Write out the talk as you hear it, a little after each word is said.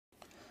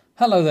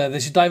Hello there,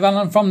 this is Dave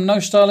Allen from No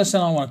Stylist,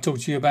 and I want to talk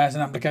to you about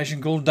an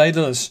application called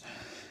Daedalus.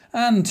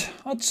 And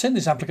I'd seen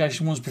this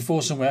application once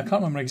before somewhere, I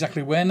can't remember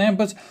exactly where now,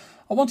 but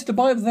I wanted to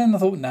buy it, but then I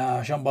thought, nah,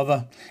 I shan't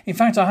bother. In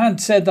fact, I had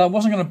said that I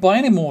wasn't going to buy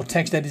any more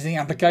text editing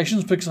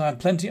applications because I had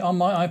plenty on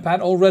my iPad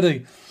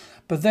already.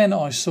 But then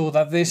I saw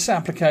that this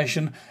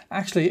application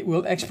actually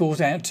will export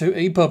out to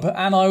Epub,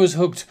 and I was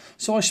hooked.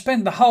 So I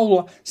spent the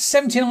whole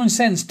 79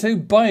 cents to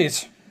buy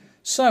it.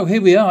 So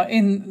here we are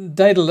in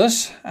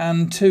Daedalus,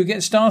 and to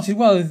get started,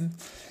 well,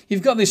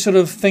 you've got this sort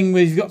of thing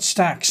where you've got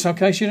stacks,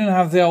 okay? So you don't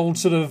have the old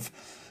sort of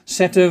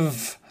set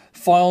of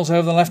files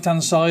over the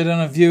left-hand side and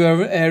a view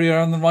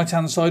area on the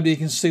right-hand side where you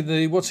can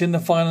see what's in the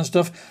file and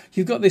stuff.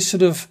 You've got this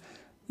sort of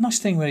nice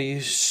thing where you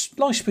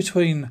slice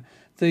between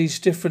these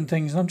different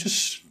things, and I'm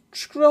just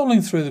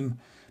scrolling through them.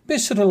 A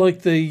bit sort of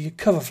like the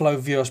cover flow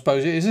view, I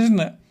suppose it is, isn't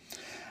it?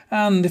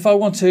 And if I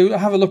want to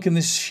have a look in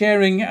this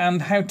sharing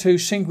and how to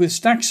sync with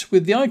stacks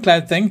with the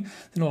iCloud thing,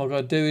 then all I've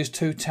got to do is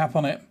to tap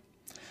on it.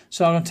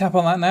 So I'm going to tap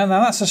on that now.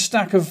 Now that's a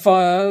stack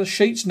of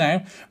sheets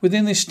now.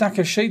 Within this stack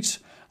of sheets,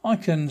 I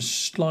can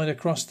slide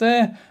across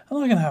there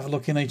and I can have a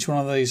look in each one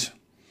of these.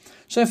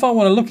 So if I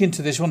want to look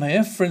into this one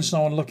here, for instance,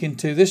 I want to look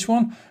into this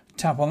one,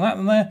 tap on that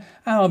and there,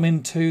 and I'm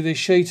into this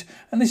sheet.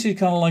 And this is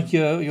kind of like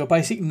your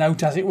basic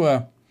note, as it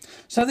were.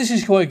 So this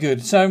is quite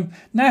good. So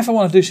now if I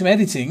want to do some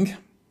editing,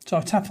 so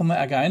I tap on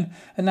that again,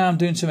 and now I'm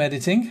doing some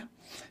editing.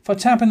 If I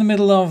tap in the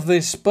middle of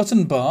this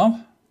button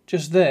bar,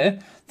 just there,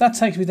 that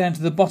takes me down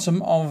to the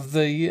bottom of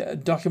the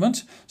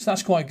document. So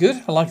that's quite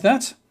good, I like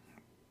that.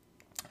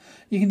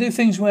 You can do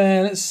things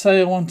where, let's say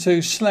I want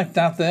to select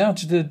that there, I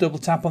just did a double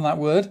tap on that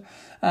word.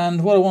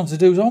 And what I want to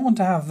do is I want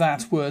to have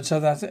that word so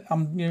that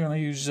I'm going to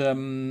use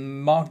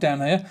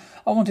Markdown here.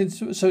 I want it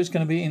so it's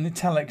going to be in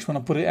italics when I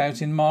put it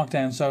out in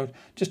Markdown. So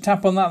just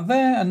tap on that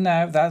there, and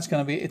now that's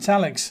going to be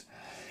italics.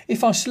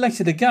 If I select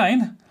it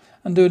again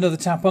and do another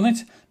tap on it,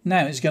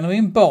 now it's going to be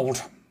in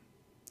bold.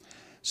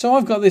 So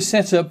I've got this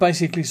set up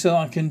basically so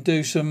I can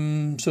do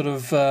some sort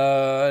of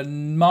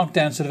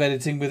Markdown sort of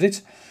editing with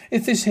it.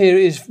 If this here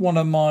is one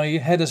of my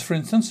headers, for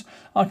instance,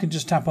 I can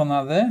just tap on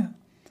that there.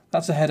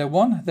 That's a header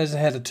 1, there's a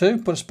header 2,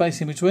 put a space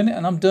in between it,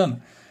 and I'm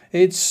done.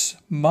 It's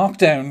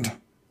Markdowned.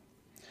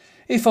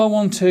 If I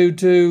want to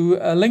do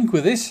a link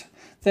with it,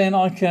 then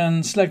I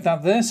can select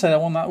that there, say I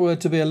want that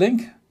word to be a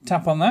link,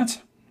 tap on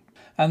that.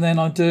 And then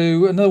I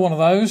do another one of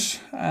those,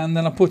 and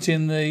then I put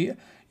in the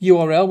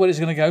URL where it's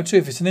going to go to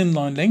if it's an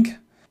inline link.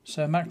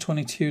 So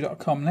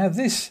mac22.com. Now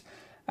this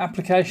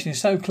application is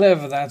so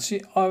clever that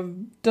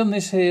I've done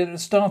this here at the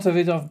start of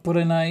it. I've put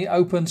in a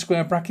open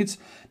square brackets.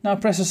 Now I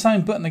press the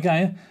same button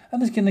again,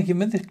 and it's going to give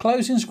me the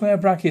closing square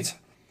bracket.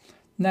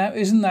 Now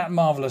isn't that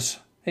marvellous?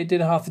 It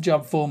did half the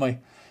job for me.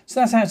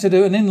 So that's how to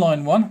do an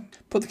inline one.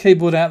 Put the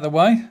keyboard out of the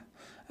way,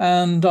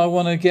 and I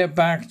want to get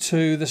back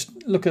to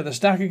look at the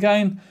stack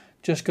again.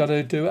 Just got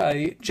to do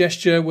a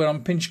gesture where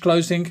I'm pinch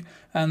closing,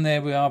 and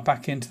there we are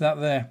back into that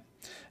there.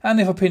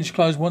 And if I pinch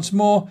close once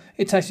more,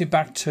 it takes me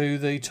back to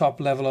the top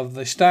level of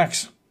the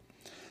stacks.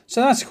 So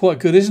that's quite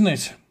good, isn't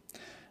it?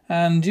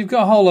 And you've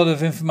got a whole lot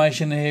of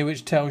information here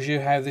which tells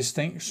you how this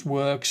thing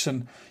works,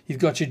 and you've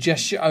got your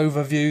gesture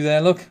overview there,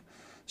 look.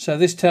 So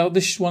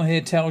this one here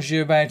tells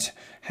you about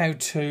how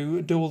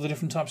to do all the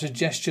different types of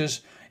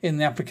gestures in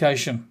the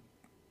application.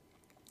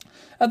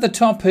 At the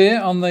top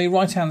here on the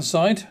right hand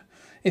side,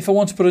 if I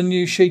want to put a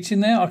new sheet in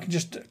there, I can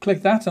just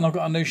click that and I've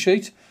got a new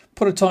sheet.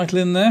 Put a title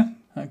in there.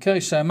 Okay,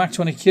 so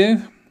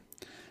Mac20Q.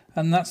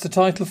 And that's the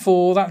title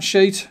for that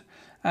sheet.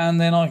 And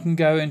then I can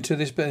go into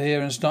this bit here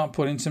and start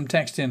putting some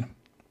text in.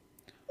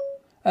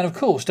 And of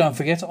course, don't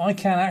forget, I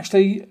can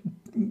actually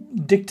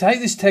dictate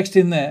this text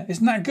in there.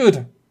 Isn't that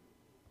good?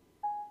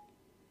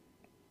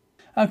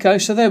 Okay,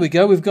 so there we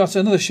go. We've got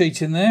another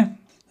sheet in there.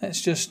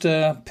 Let's just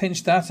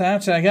pinch that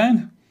out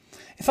again.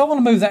 If I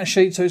want to move that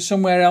sheet so it's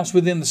somewhere else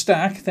within the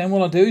stack, then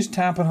what I do is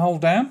tap and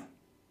hold down,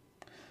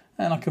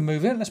 and I can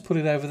move it. Let's put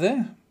it over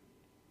there.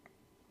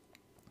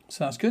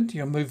 So that's good.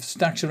 You can move the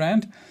stacks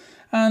around.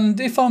 And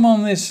if I'm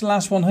on this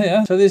last one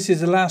here, so this is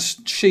the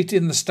last sheet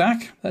in the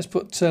stack. Let's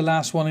put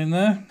last one in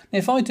there.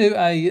 If I do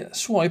a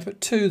swipe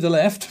to the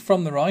left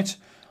from the right,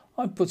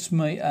 it puts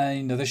me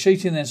another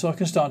sheet in there so I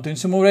can start doing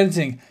some more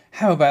editing.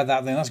 How about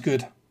that then? That's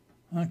good.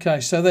 Okay,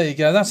 so there you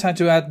go. That's how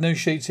to add new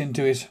sheets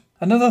into it.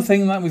 Another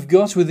thing that we've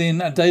got within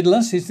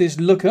Daedalus is this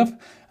lookup,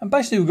 and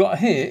basically we've got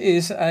here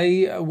is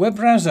a web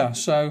browser.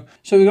 So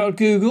we've got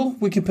Google,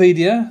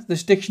 Wikipedia,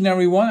 this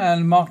dictionary one,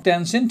 and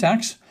Markdown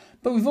syntax,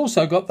 but we've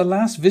also got the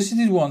last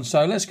visited one.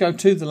 So let's go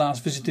to the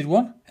last visited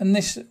one, and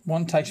this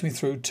one takes me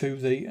through to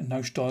the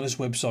No Stylist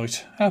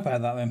website. How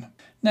about that then?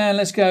 Now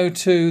let's go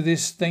to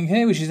this thing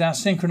here, which is our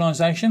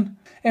synchronization.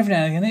 Every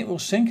now and again it will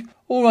sync,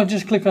 or I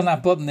just click on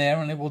that button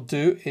there and it will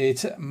do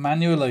it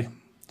manually.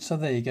 So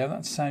there you go,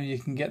 that's how you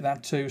can get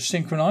that to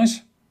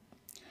synchronize.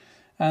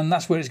 And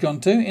that's where it's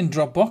gone to, in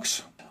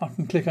Dropbox. I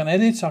can click on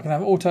edit, I can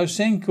have auto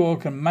sync, or I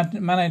can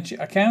manage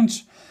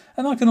accounts.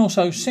 And I can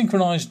also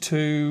synchronize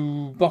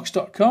to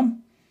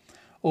box.com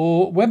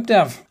or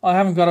WebDAV. I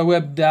haven't got a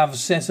WebDAV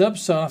set up,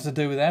 so I'll have to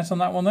do with that on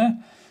that one there.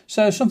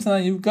 So something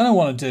that you're going to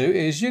want to do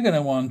is you're going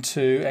to want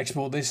to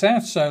export this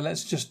out. So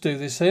let's just do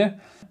this here.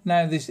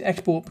 Now this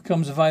export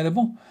becomes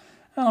available,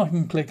 and I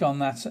can click on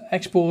that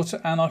export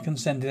and I can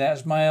send it out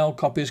as mail,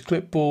 copy as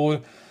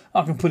clipboard.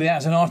 I can put it out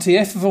as an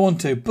RTF if I want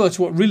to, but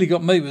what really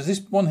got me was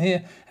this one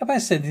here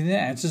about sending it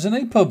out as an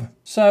Epub.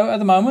 So at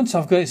the moment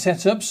I've got it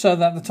set up so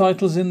that the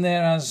title's in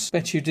there as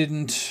Bet You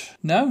Didn't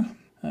Know.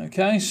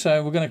 Okay,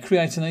 so we're going to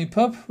create an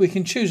Epub. We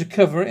can choose a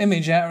cover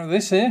image out of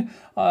this here.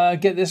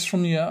 Get this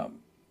from your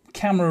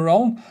camera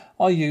roll.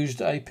 I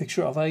used a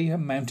picture of a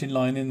mountain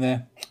lion in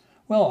there.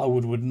 Well, I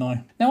would, wouldn't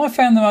I? Now I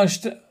found the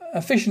most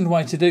efficient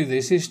way to do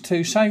this is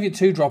to save it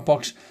to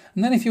Dropbox,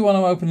 and then if you want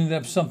to open it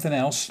up something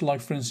else,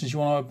 like for instance you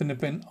want to open it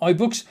up in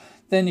iBooks,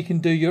 then you can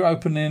do your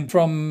opening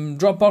from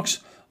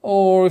Dropbox,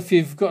 or if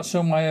you've got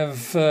some way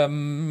of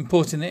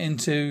importing it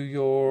into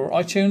your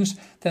iTunes,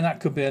 then that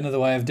could be another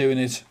way of doing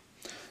it.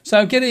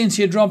 So get it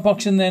into your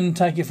Dropbox and then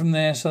take it from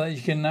there so that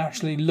you can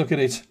actually look at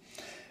it.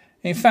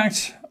 In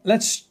fact,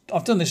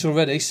 I've done this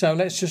already, so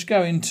let's just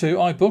go into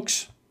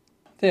iBooks.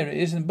 There it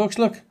is in Books,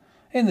 look,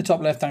 in the top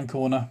left hand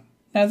corner.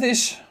 Now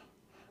this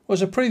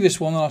was a previous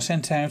one that I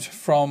sent out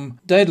from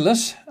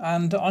Daedalus,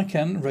 and I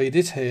can read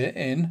it here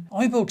in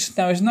iBooks.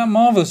 Now isn't that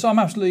marvellous? I'm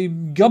absolutely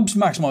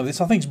gobsmacked by this.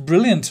 I think it's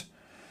brilliant.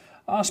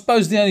 I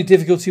suppose the only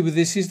difficulty with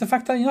this is the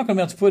fact that you're not going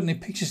to be able to put any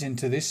pictures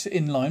into this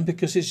inline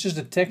because it's just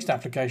a text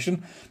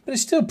application, but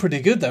it's still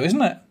pretty good though,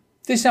 isn't it?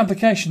 This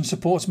application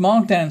supports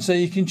Markdown, so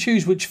you can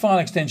choose which file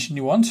extension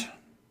you want.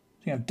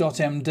 You have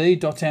 .md,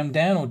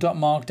 .mdown or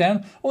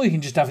 .markdown, or you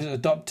can just have it as a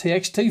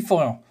 .txt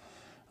file.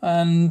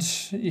 And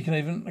you can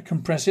even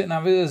compress it and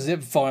have it as a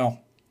zip file.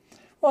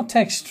 Well,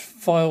 text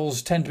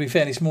files tend to be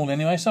fairly small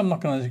anyway, so I'm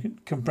not going to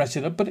compress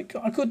it up, but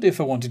I could do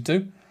if I wanted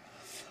to.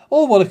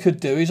 Or what I could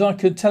do is I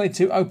could tell it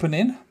to open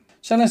in.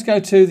 So let's go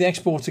to the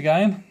export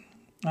again,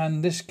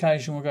 and this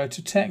occasion we'll go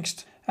to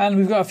text, and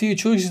we've got a few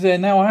choices there.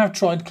 Now I have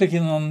tried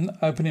clicking on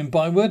open in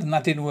by word and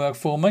that didn't work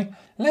for me.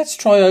 Let's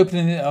try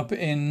opening it up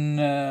in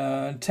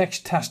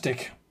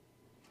Textastic.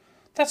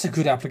 That's a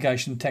good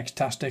application,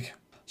 Textastic.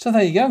 So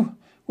there you go.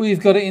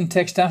 We've got it in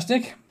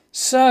Textastic.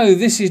 So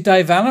this is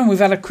Dave Allen. We've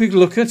had a quick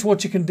look at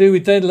what you can do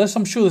with Daedalus.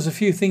 I'm sure there's a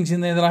few things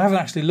in there that I haven't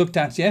actually looked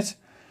at yet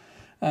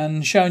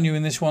and shown you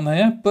in this one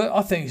here, but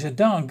I think it's a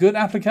darn good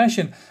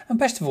application. And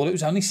best of all, it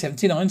was only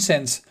 79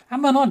 cents.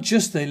 And we're not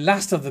just the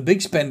last of the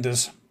big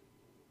spenders.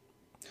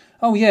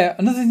 Oh yeah,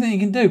 another thing that you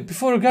can do,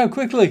 before I go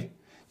quickly,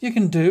 you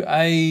can do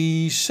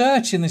a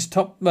search in this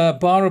top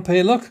bar up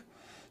here, look.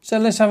 So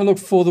let's have a look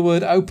for the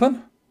word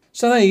open.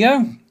 So there you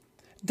go,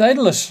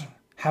 Daedalus.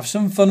 Have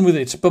some fun with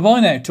it. Bye-bye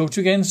now. Talk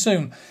to you again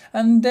soon.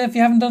 And if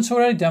you haven't done so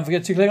already, don't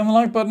forget to click on the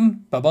like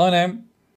button. Bye-bye now.